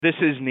This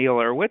is Neal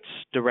Urwitz,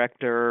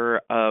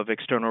 Director of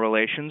External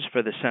Relations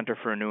for the Center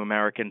for New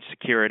American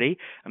Security.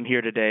 I'm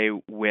here today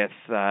with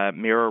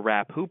Mira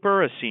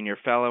Rapp-Hooper, a Senior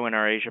Fellow in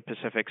our Asia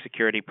Pacific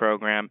Security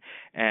Program,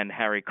 and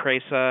Harry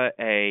Krejsa,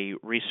 a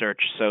Research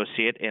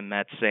Associate in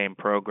that same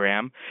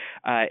program.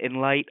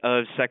 In light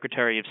of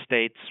Secretary of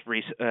State's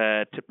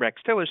Rex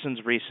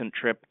Tillerson's recent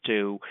trip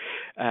to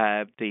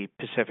the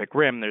Pacific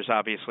Rim, there's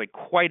obviously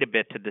quite a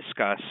bit to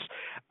discuss,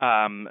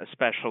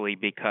 especially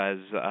because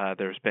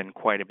there's been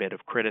quite a bit of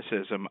criticism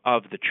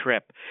of the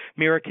trip.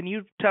 Mira, can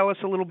you tell us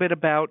a little bit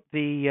about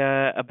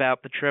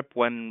the trip,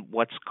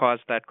 what's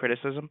caused that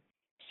criticism?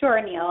 Sure,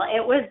 Neil.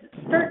 It was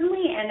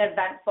certainly an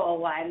eventful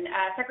one.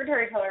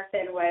 Secretary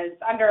Tillerson was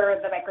under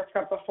the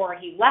microscope before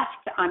he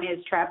left on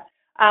his trip,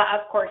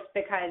 of course,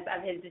 because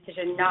of his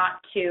decision not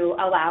to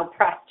allow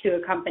press to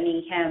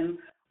accompany him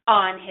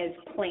on his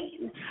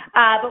plane.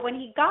 But when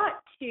he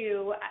got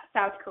to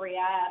South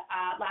Korea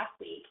last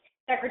week,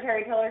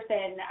 Secretary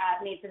Tillerson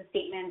made some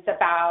statements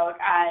about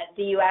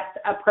the U.S.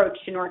 approach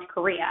to North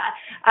Korea,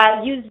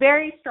 used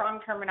very strong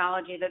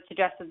terminology that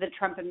suggested the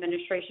Trump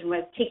administration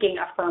was taking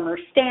a firmer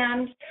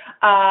stand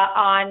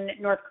on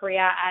North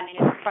Korea and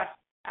in its quest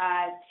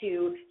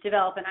to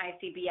develop an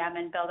ICBM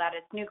and build out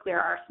its nuclear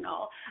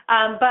arsenal.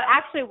 But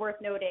actually worth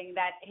noting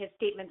that his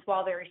statements,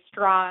 while very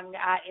strong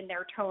in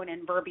their tone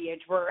and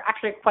verbiage, were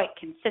actually quite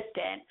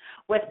consistent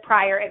with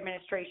prior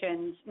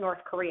administration's North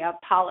Korea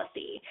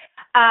policy.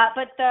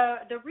 But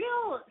the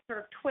real sort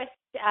of twist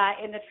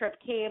in the trip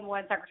came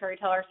when Secretary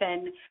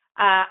Tillerson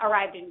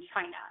arrived in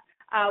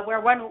China,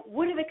 where one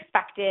would have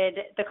expected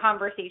the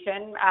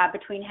conversation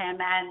between him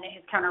and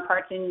his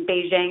counterparts in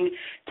Beijing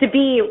to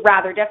be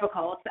rather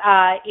difficult,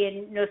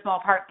 in no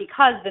small part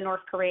because the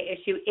North Korea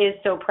issue is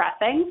so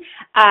pressing,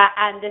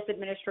 and this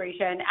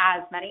administration,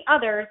 as many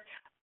others,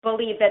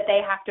 believe that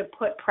they have to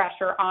put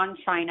pressure on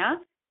China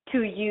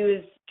to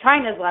use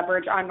China's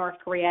leverage on North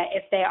Korea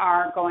if they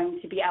are going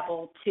to be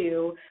able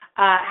to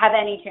have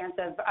any chance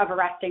of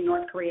arresting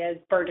North Korea's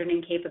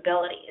burgeoning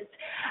capabilities.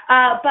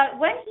 But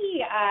when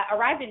he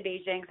arrived in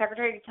Beijing,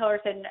 Secretary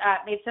Tillerson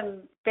made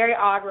some very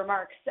odd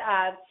remarks,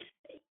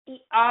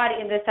 odd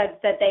in the sense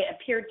that they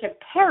appeared to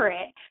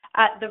parrot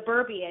the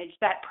verbiage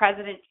that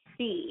President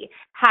Xi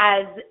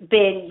has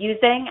been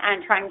using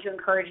and trying to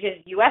encourage his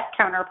U.S.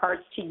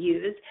 counterparts to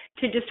use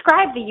to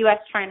describe the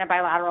U.S.-China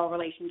bilateral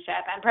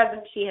relationship. And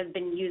President Xi has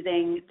been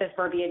using this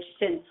verbiage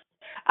since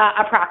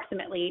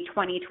approximately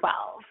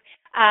 2012.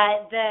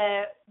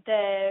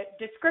 The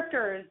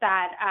descriptors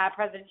that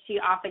President Xi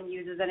often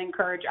uses and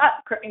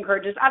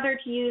encourages others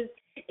to use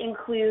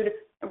include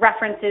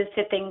references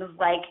to things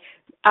like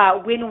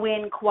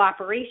win-win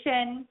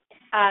cooperation,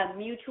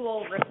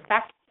 mutual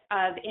respect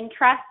of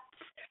interests,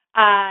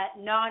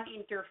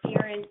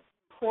 non-interference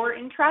core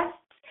interests.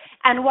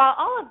 And while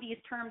all of these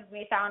terms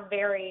may sound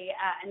very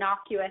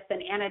innocuous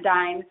and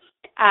anodyne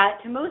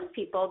to most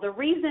people, the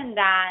reason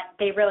that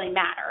they really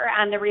matter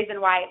and the reason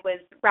why it was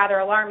rather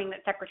alarming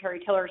that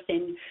Secretary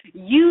Tillerson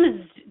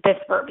used this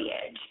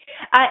verbiage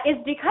is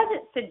because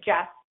it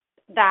suggests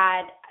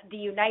that the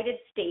United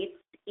States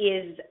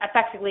is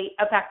effectively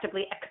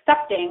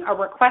accepting a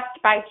request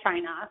by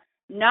China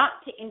not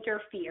to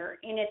interfere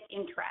in its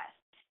interests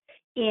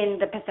in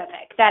the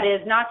Pacific. That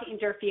is, not to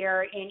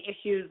interfere in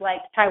issues like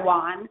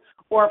Taiwan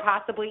or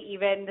possibly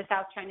even the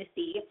South China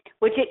Sea,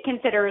 which it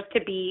considers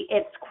to be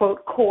its,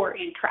 quote, core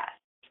interests.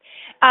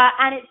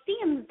 And it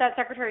seems that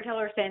Secretary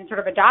Tillerson sort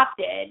of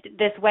adopted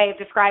this way of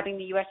describing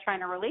the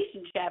U.S.-China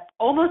relationship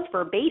almost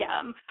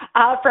verbatim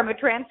from a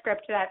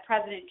transcript that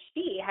President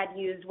Xi had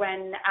used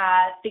when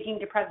speaking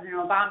to President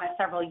Obama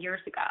several years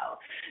ago.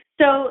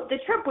 So the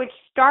trip, which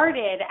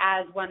started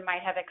as one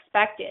might have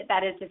expected,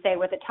 that is to say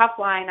with a tough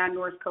line on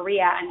North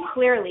Korea and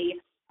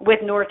clearly with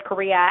North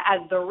Korea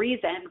as the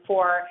reason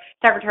for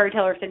Secretary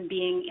Tillerson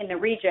being in the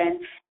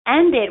region,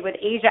 ended with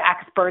Asia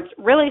experts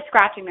really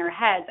scratching their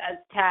heads as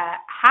to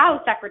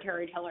how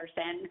Secretary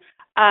Tillerson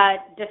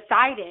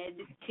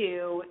decided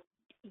to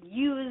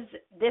use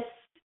this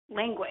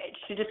language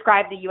to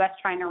describe the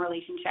U.S.-China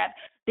relationship,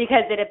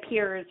 because it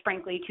appears,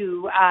 frankly,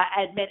 to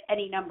admit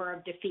any number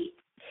of defeats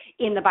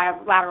in the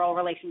bilateral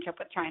relationship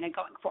with China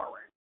going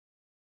forward.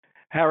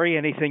 Harry,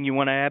 anything you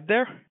want to add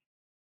there?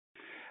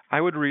 I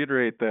would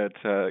reiterate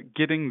that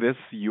getting this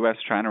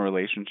U.S.-China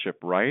relationship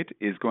right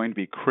is going to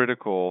be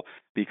critical,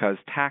 because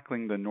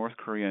tackling the North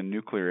Korean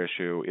nuclear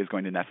issue is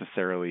going to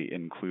necessarily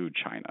include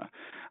China.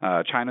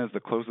 China is the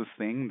closest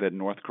thing that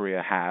North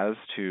Korea has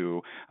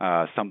to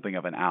something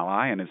of an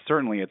ally, and is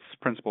certainly its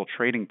principal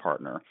trading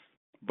partner.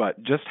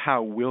 But just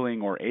how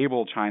willing or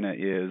able China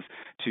is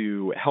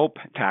to help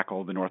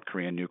tackle the North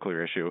Korean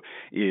nuclear issue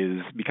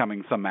is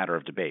becoming some matter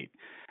of debate.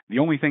 The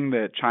only thing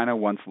that China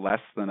wants less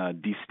than a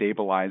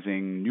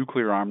destabilizing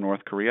nuclear-armed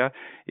North Korea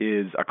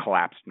is a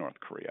collapsed North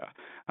Korea,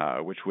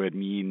 which would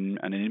mean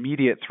an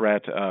immediate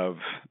threat of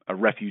a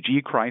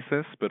refugee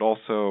crisis, but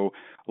also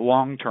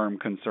long-term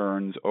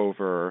concerns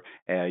over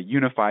a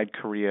unified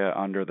Korea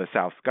under the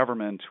South's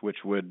government, which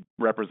would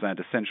represent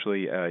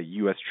essentially a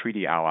U.S.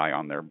 treaty ally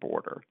on their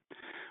border.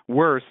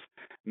 Worse,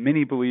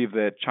 many believe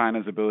that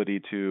China's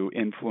ability to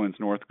influence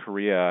North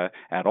Korea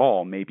at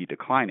all may be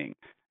declining.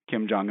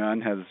 Kim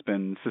Jong-un has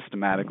been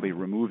systematically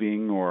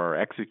removing or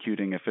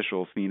executing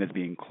officials seen as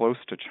being close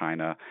to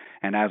China,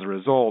 and as a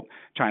result,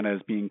 China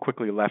is being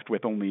quickly left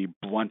with only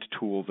blunt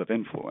tools of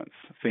influence,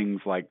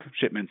 things like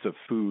shipments of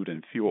food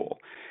and fuel.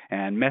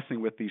 And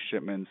messing with these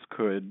shipments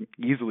could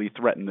easily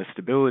threaten the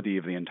stability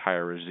of the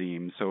entire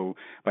regime. So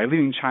by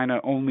leaving China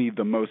only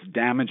the most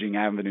damaging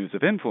avenues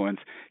of influence,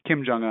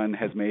 Kim Jong-un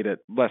has made it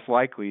less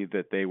likely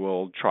that they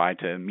will try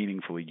to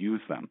meaningfully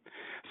use them.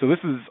 So this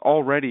is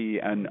already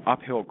an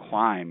uphill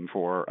climb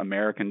for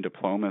American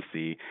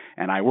diplomacy,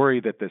 and I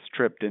worry that this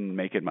trip didn't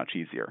make it much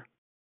easier.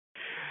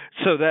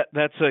 So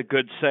that's a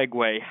good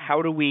segue.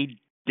 How do we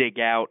dig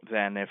out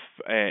then if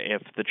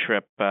the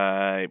trip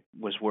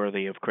was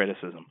worthy of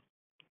criticism?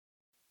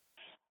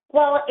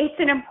 Well, it's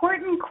an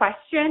important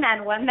question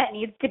and one that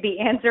needs to be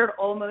answered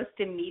almost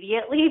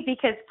immediately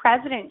because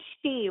President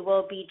Xi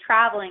will be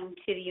traveling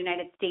to the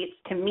United States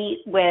to meet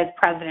with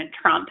President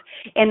Trump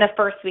in the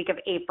first week of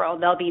April.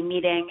 They'll be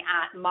meeting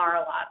at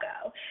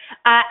Mar-a-Lago.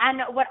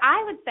 And what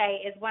I would say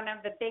is one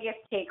of the biggest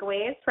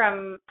takeaways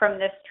from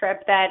this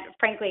trip that,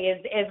 frankly,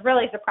 is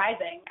really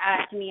surprising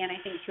to me and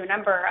I think to a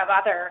number of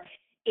other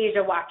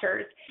Asia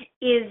watchers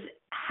is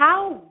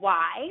how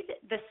wide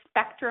the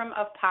spectrum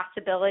of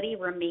possibility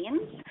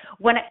remains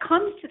when it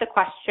comes to the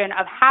question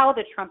of how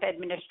the Trump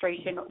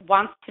administration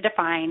wants to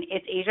define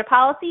its Asia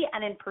policy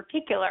and in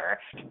particular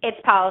its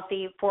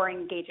policy for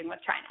engaging with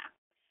China.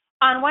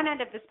 On one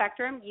end of the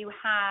spectrum, you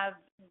have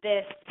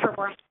this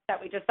performance that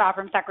we just saw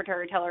from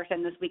Secretary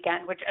Tillerson this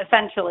weekend, which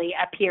essentially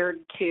appeared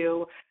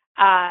to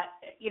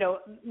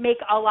make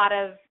a lot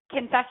of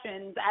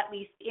concessions, at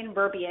least in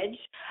verbiage,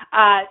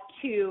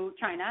 to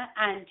China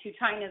and to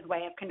China's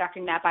way of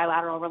conducting that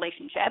bilateral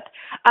relationship.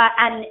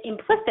 And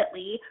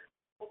implicitly,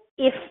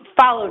 if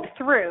followed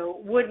through,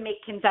 would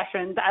make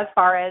concessions as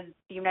far as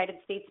the United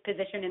States'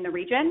 position in the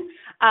region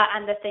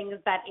and the things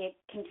that it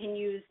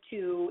continues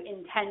to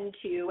intend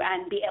to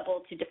and be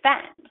able to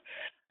defend.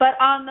 But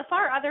on the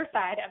far other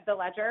side of the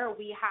ledger,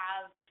 we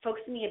have folks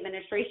in the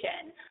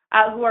administration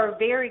who are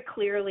very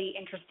clearly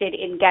interested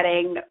in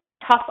getting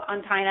tough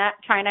on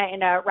China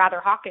in a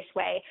rather hawkish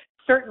way.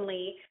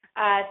 Certainly,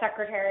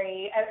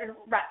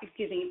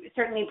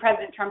 certainly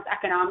President Trump's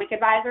economic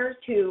advisors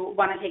who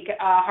want to take a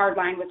hard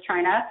line with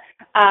China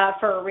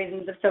for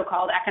reasons of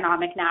so-called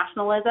economic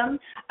nationalism.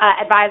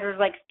 Advisors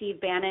like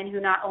Steve Bannon, who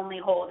not only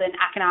hold an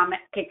economic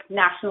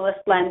nationalist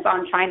lens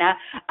on China,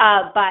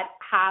 but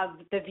have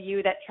the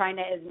view that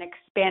China is an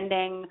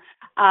expanding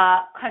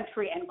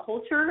country and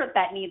culture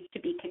that needs to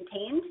be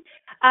contained.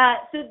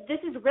 So this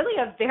is really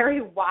a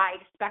very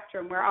wide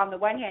spectrum where on the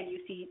one hand you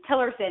see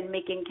Tillerson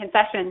making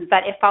concessions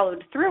that if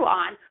followed through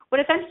on would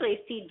essentially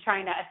cede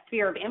China a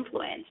sphere of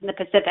influence in the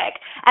Pacific,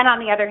 and on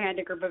the other hand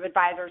a group of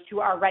advisors who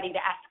are ready to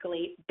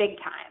escalate big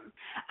time.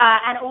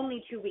 And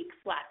only 2 weeks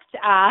left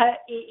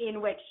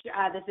in which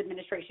this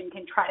administration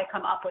can try to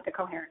come up with a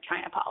coherent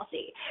China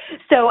policy.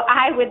 So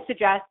I would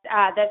suggest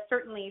that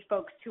certainly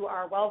folks who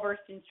are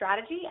well-versed in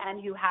strategy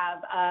and who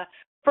have a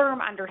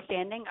firm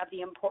understanding of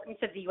the importance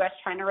of the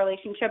U.S.-China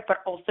relationship, but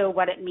also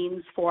what it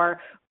means for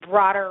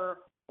broader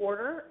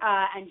order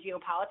and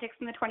geopolitics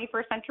in the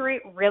 21st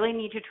century, really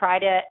need to try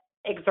to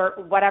exert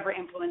whatever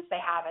influence they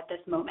have at this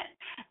moment.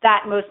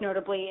 That most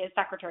notably is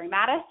Secretary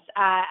Mattis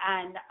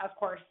and, of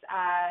course,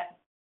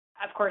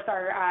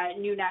 our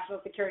new National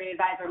Security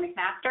Advisor,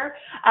 McMaster,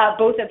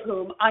 both of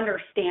whom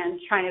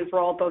understand China's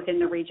role both in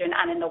the region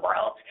and in the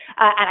world.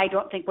 And I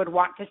don't think would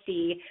want to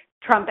see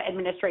Trump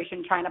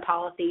administration China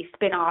policy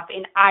spin off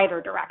in either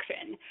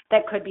direction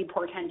that could be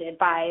portended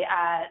by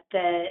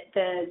the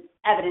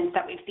evidence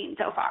that we've seen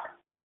so far.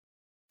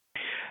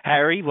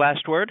 Harry,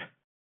 last word?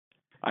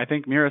 I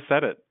think Mira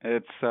said it.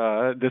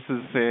 This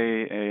is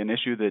an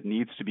issue that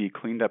needs to be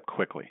cleaned up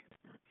quickly.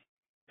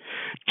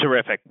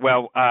 Terrific.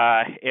 Well,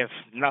 if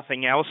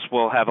nothing else,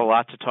 we'll have a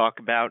lot to talk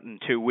about in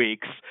 2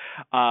 weeks.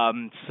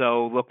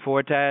 So look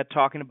forward to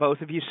talking to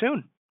both of you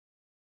soon.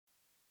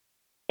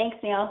 Thanks,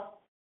 Neal.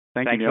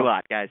 Thanks a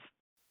lot, guys.